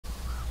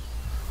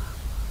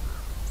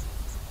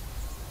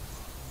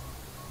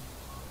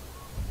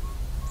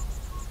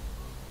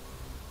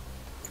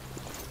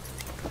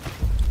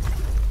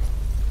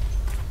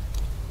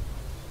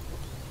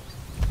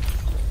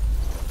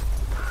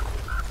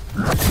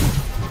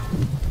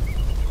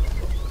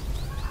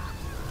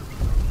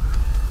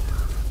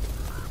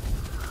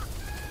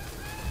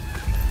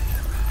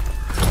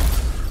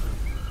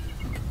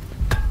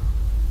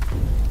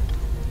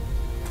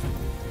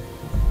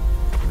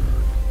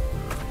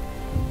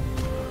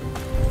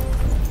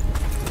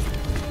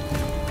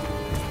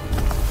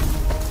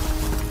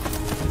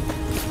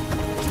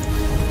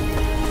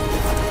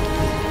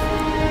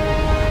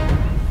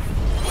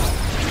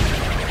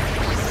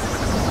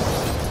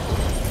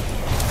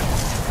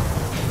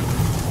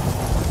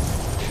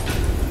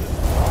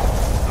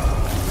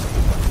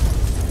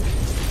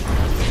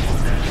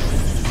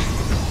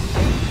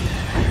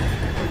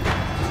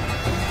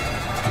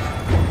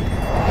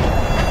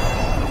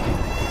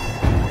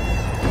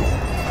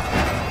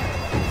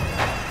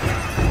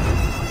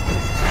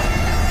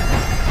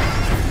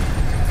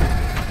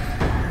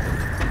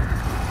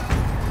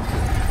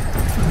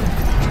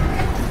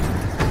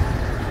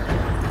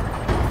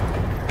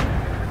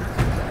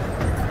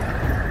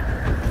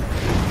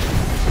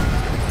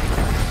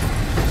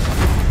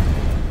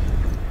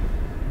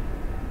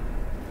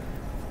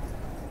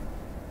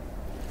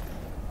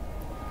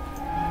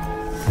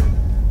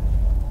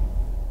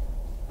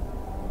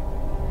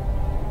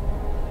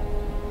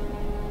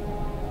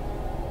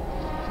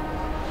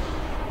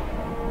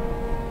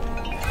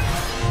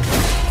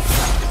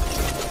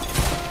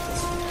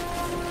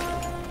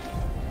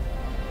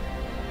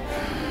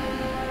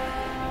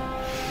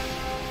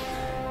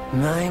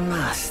My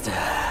master.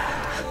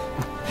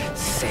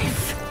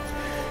 Safe.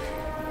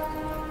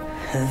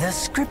 The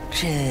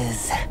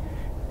scriptures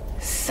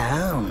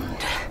sound.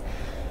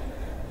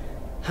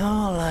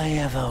 All I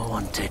ever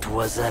wanted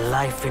was a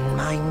life in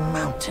my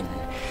mountain,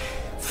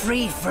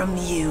 free from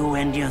you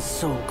and your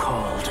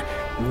so-called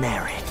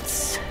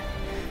merits.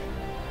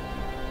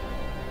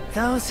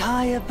 Those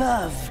high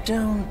above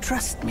don't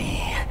trust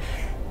me.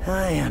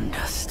 I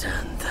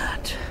understand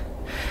that.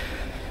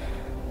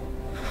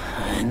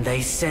 And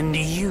they send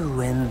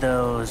you and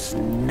those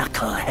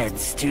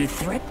knuckleheads to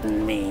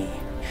threaten me.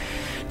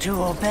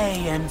 To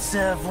obey and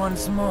serve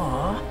once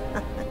more.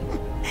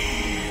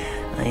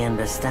 I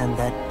understand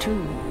that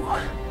too.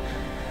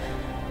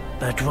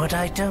 But what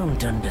I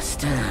don't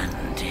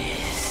understand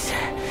is...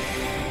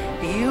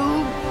 you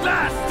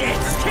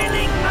bastards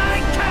killing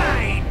my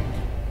kind!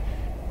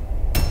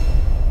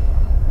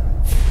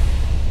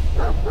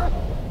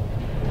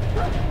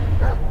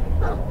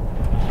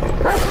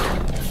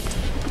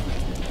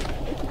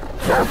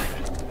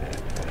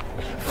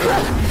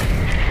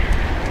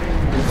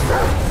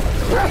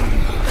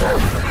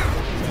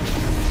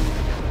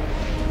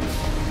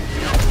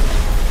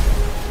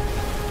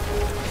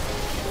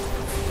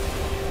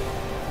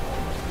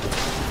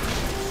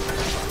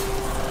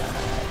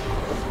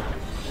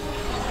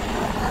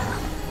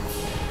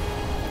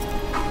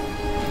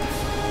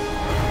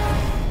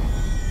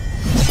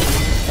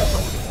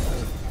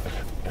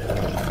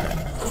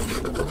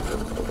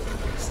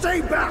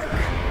 Stay back!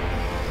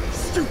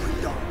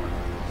 Stupid dog!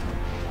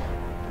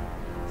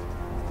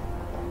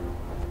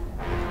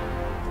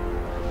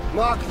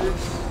 Mark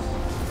this.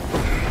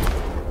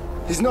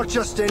 He's not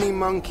just any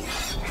monkey.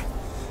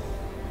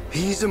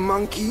 He's a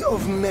monkey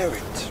of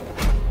merit.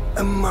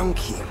 A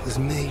monkey was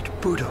made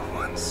Buddha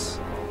once.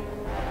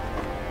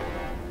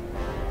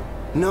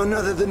 None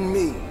other than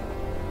me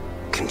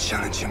can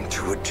challenge him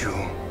to a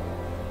duel.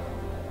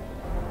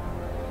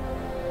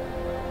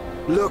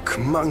 Look,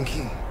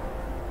 monkey.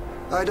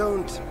 I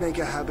don't make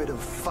a habit of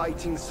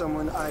fighting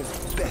someone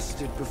I've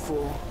bested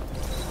before.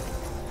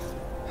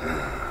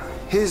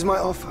 Here's my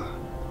offer.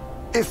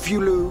 If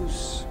you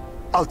lose,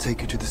 I'll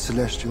take you to the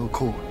Celestial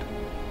Court.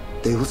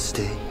 They will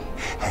stay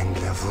and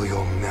level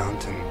your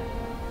mountain.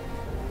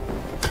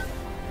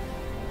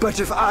 But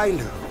if I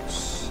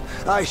lose,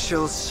 I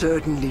shall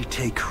certainly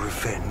take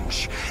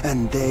revenge,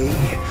 and they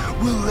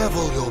will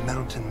level your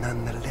mountain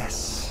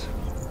nonetheless.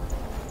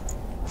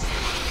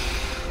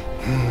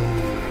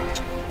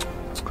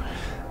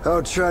 How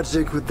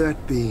tragic would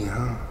that be,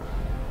 huh?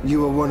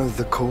 You are one of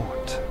the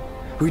court.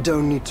 We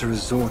don't need to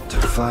resort to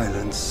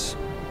violence.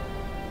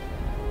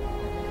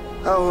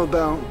 How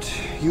about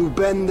you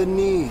bend the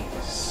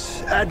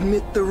knees,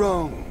 admit the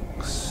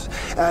wrongs,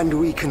 and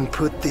we can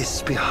put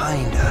this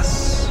behind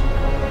us.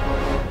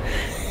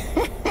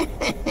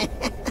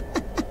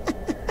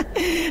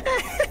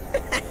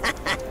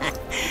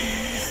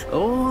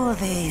 All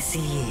these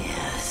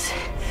years,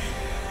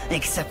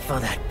 except for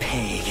that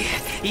pig,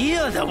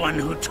 you're the one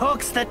who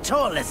talks the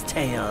tallest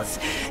tales.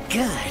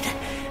 Good,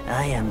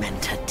 I am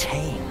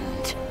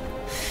entertained.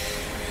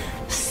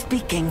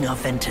 Speaking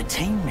of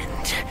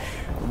entertainment,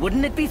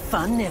 wouldn't it be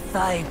fun if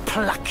I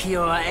pluck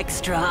your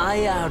extra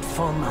eye out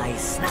for my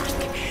snack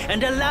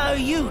and allow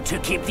you to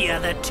keep the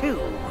other two?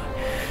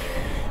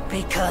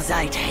 Because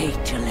I'd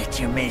hate to let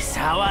you miss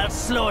how I'll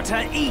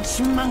slaughter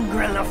each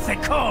mongrel of the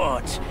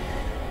court.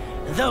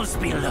 Those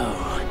below,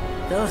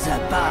 those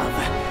above,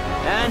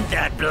 and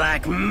that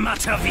black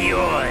mutt of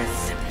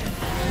yours.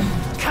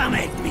 Come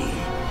at me,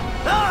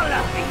 all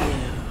of you.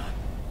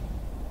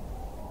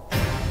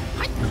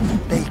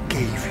 They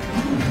gave you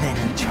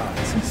many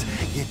chances,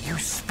 yet you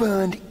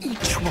spurned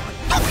each one.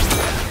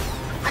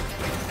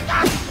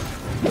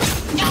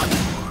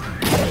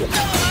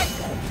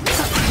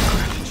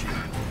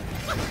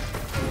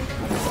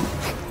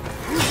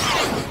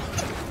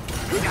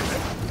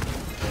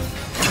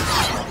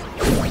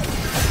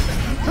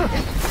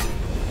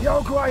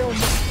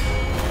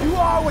 You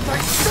are what I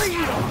say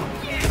you are!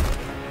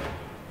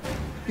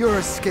 Your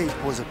escape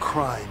was a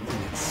crime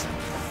in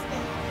itself,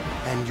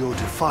 and your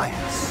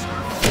defiance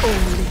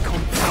only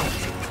compounded.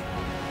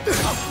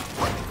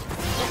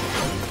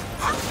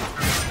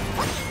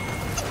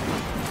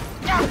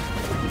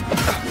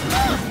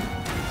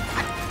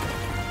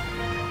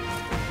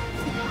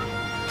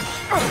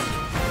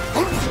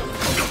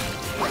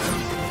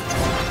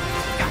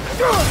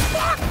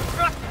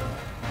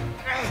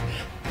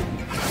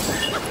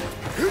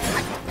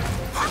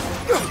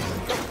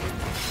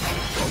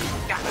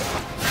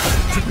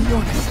 To be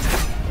honest,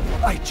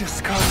 I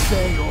just can't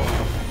bear your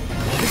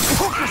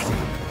hypocrisy.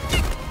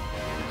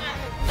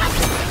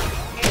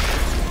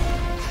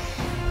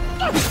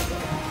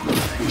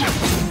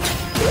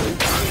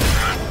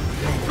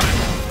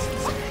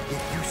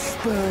 Yet you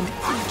spurned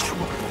each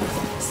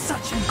one.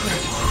 Such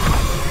incredible.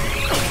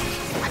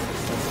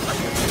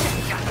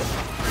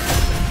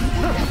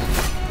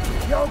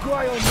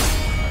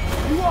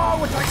 You are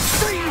what I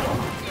say you are!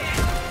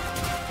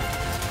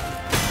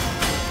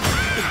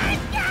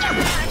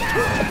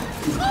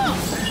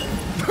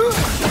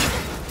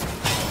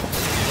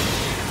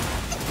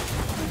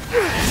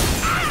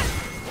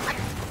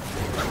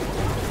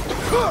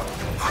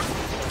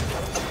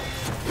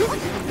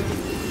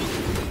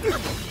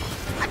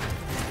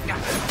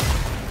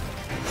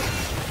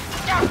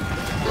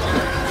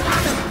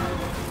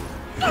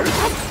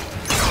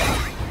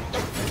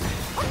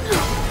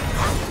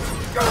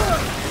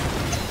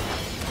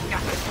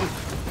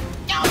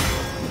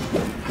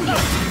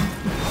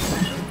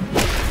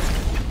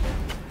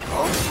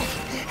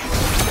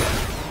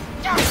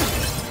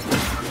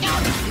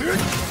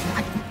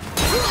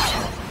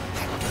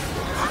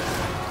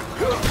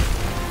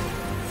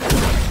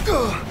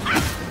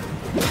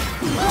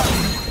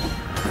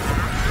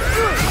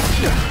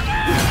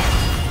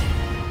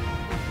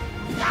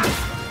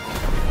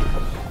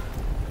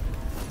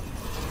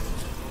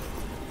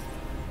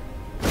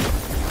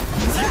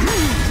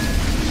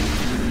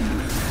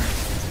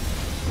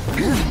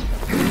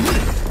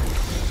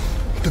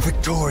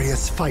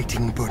 Victorious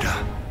fighting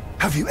Buddha.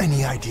 Have you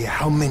any idea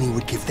how many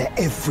would give their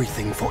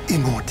everything for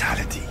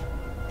immortality?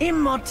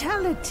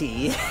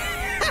 Immortality?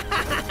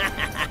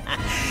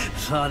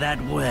 For that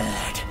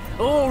word,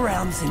 all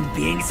realms and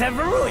beings have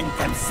ruined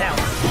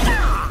themselves.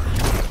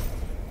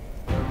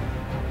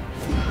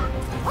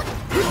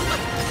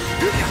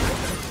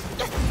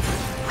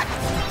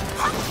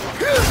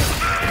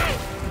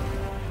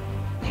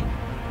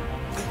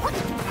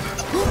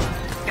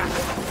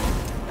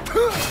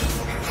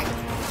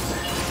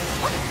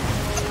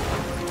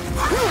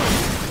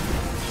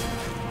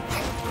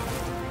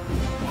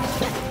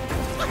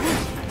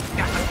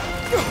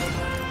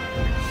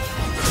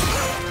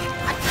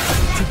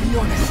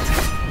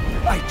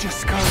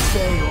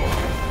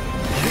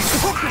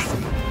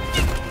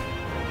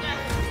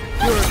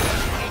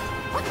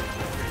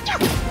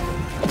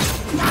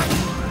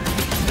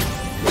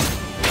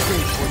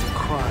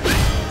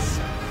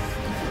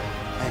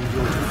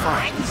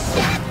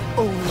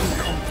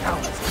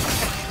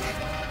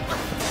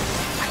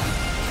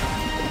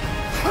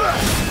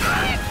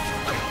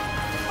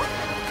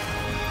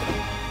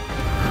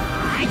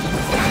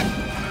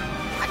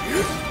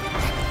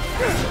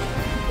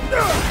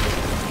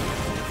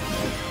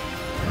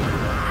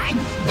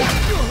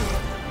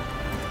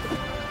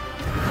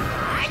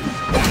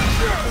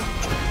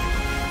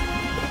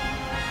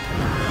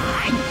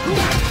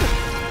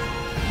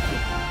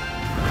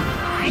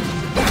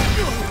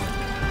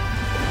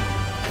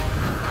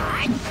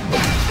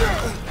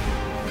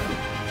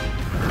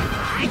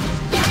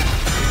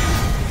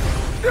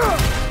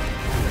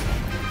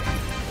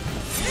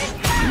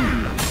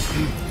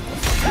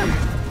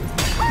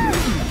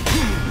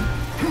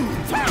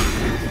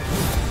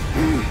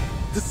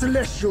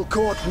 Celestial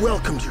Court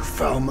welcomes you,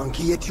 foul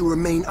monkey, yet you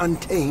remain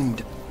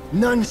untamed.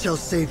 None shall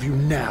save you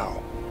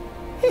now.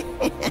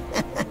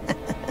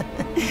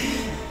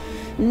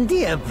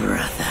 Dear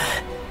brother,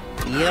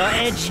 your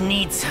edge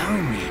needs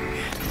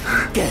homing.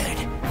 Good.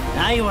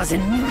 I was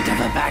in need of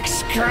a back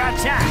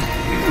scratcher.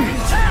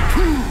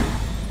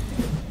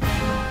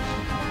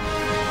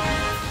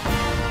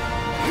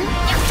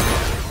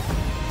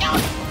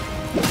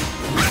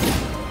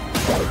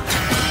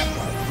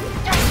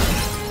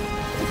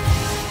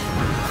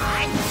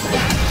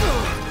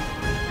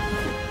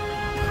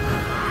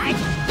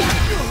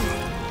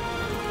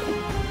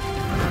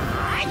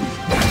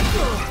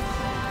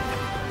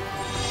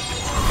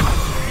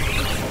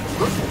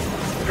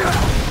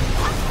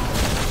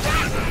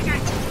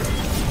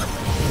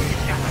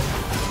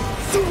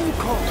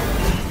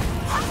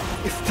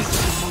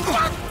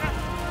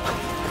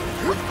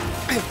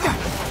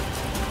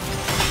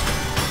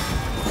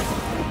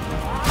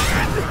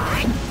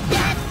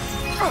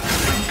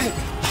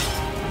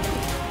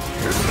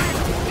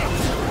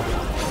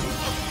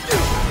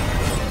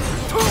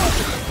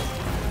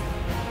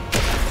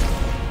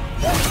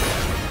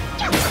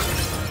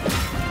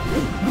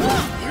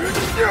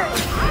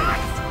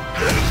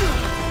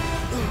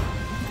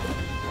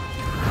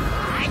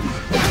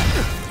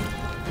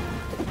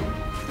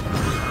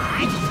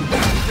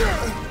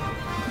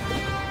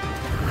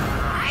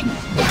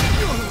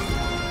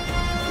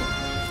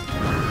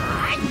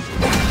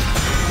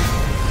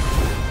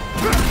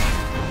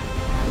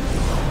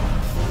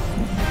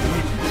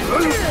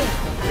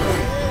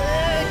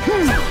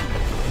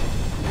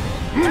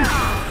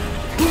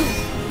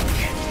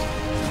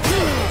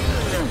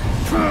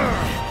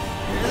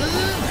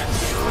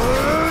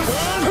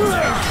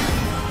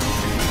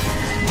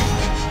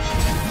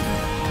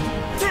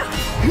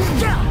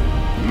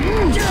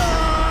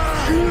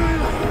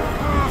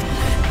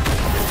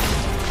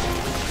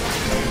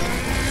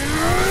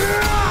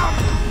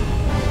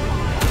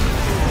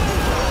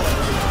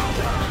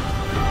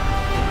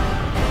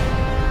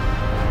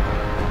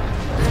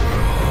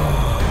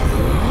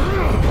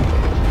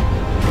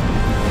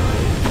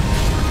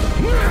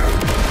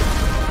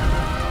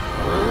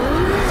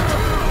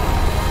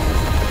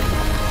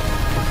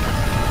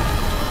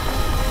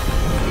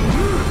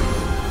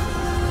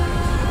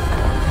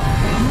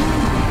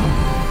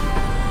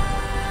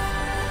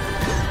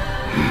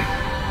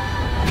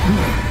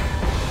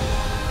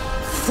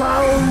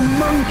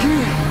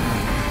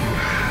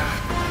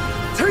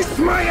 Taste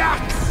my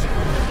axe!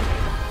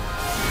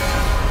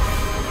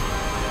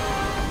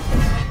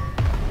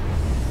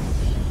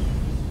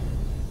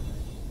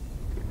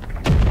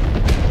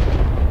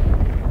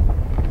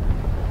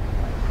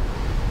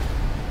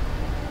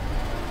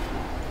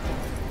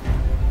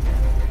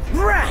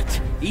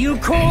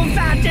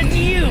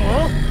 You?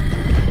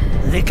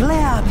 The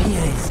glare up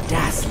here is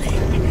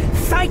dazzling.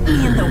 Fight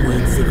me in the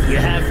woods if you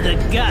have the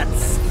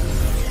guts.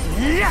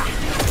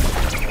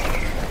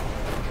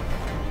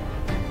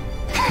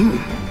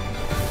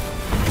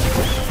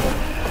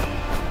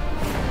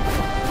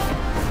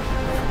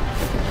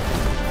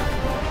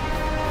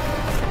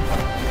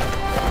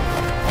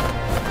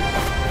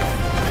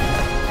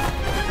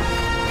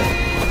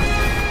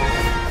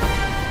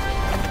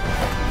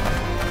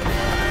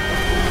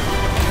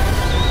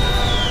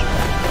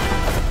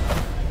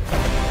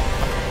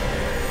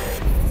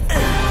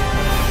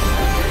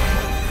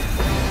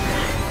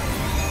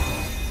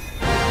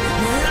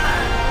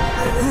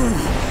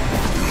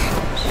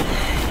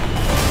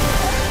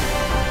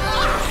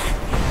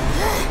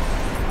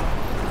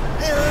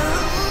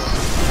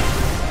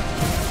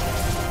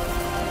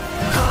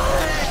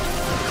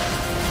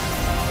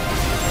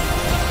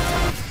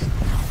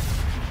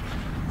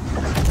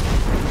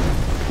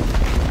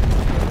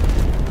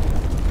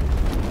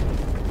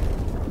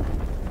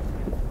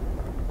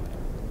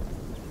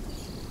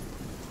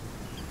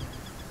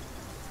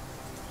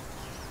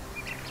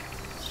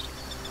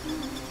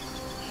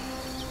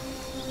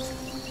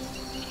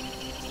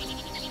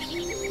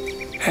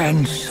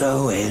 And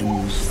so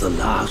ends the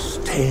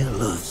last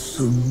tale of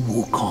Sun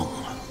Wukong.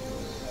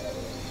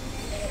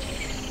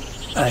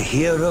 A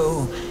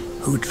hero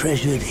who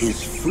treasured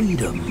his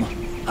freedom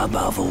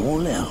above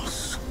all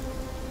else.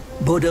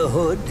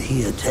 Buddhahood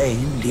he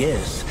attained,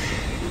 yes,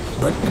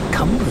 but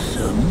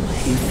cumbersome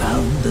he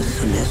found the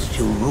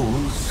celestial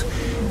rules,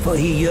 for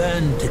he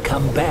yearned to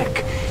come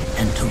back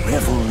and to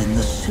revel in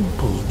the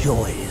simple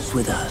joys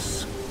with us.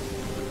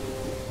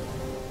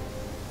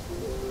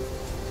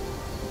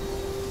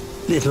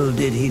 Little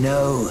did he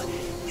know,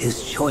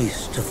 his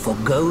choice to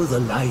forgo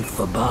the life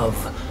above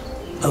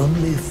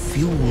only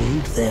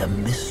fueled their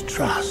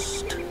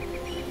mistrust.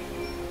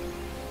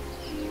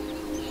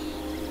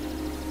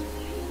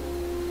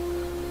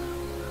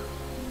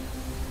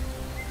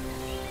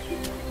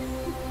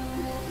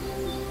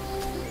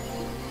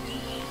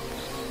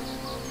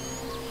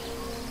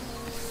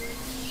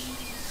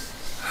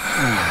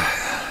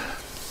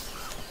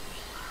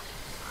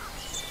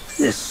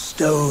 This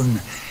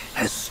stone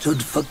has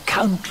stood for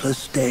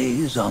countless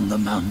days on the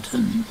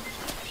mountain.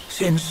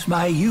 Since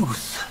my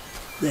youth,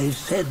 they've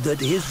said that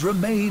his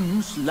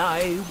remains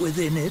lie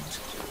within it.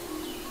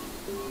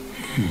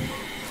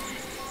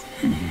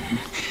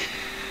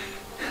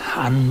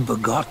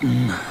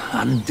 Unbegotten,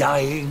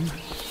 undying,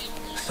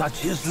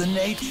 such is the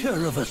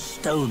nature of a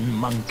stone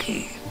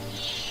monkey.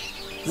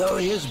 Though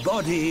his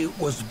body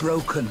was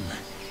broken,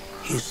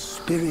 his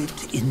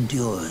spirit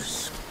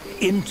endures.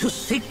 Into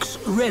 6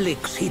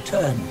 relics he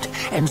turned,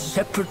 and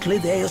separately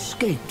they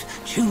escaped,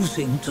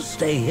 choosing to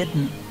stay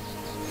hidden.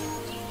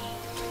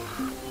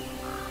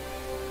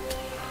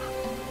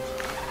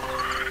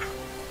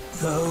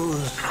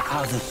 Those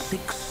are the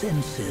 6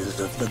 senses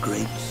of the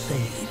great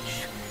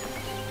sage.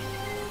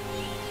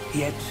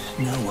 Yet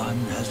no one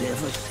has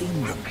ever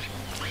seen them,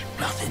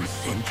 not in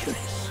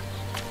centuries.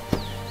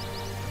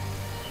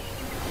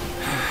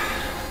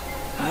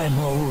 I'm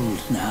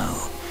old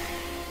now.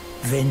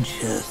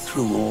 Venture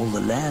through all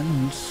the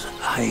lands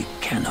I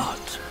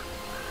cannot.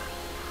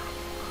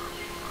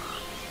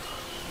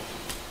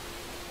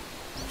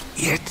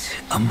 Yet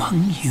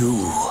among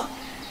you,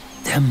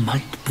 there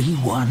might be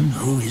one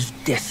who is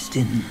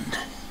destined.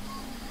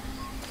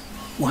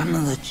 One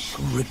that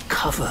shall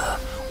recover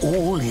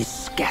all his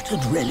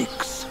scattered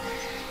relics.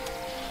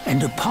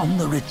 And upon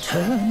the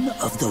return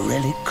of the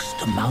relics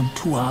to Mount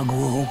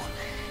Tuaguo,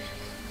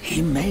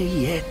 he may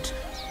yet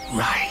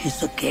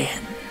rise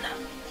again.